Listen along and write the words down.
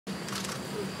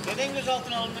Neden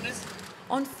gözaltına alındınız?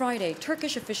 On Friday,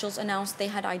 Turkish officials announced they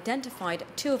had identified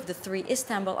 2 of the 3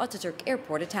 Istanbul Ataturk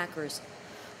airport attackers.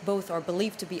 Both are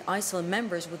believed to be ISIL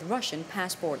members with Russian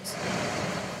passports.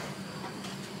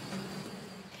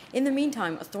 In the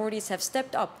meantime, authorities have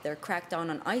stepped up their crackdown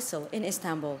on ISIL in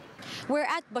Istanbul. We're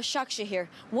at Başakşehir,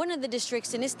 one of the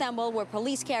districts in Istanbul where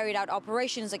police carried out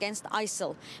operations against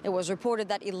ISIL. It was reported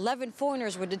that 11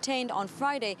 foreigners were detained on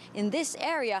Friday in this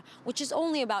area, which is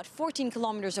only about 14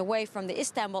 kilometers away from the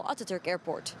Istanbul Ataturk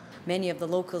airport. Many of the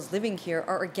locals living here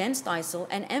are against ISIL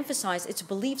and emphasize its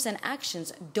beliefs and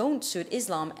actions don't suit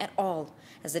Islam at all,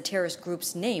 as the terrorist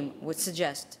group's name would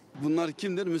suggest.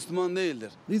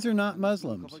 These are not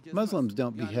Muslims. Muslims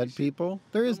don't behead people.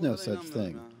 There is no such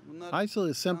thing. ISIL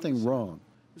is something wrong.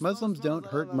 Muslims don't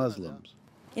hurt Muslims.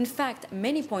 In fact,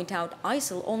 many point out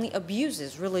ISIL only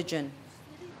abuses religion.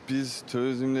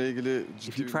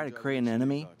 If you try to create an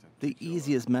enemy, the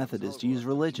easiest method is to use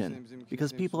religion,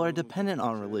 because people are dependent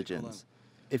on religions.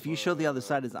 If you show the other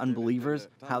side as unbelievers,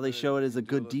 how they show it is a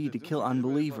good deed to kill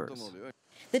unbelievers.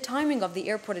 The timing of the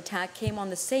airport attack came on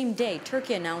the same day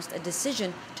Turkey announced a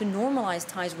decision to normalize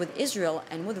ties with Israel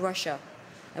and with Russia,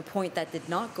 a point that did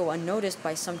not go unnoticed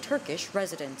by some Turkish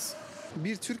residents.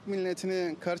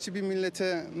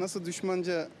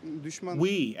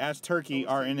 We, as Turkey,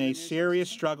 are in a serious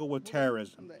struggle with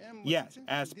terrorism. Yes,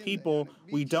 as people,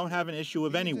 we don't have an issue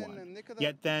with anyone.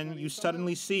 Yet then, you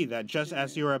suddenly see that just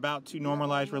as you're about to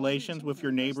normalize relations with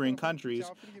your neighboring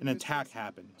countries, an attack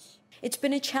happens. It's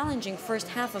been a challenging first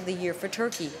half of the year for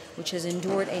Turkey, which has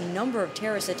endured a number of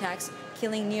terrorist attacks,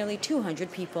 killing nearly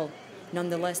 200 people.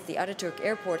 Nonetheless, the Ataturk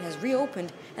airport has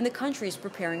reopened and the country is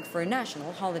preparing for a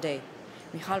national holiday.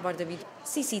 Michal, Bardavid,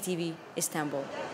 CCTV, Istanbul.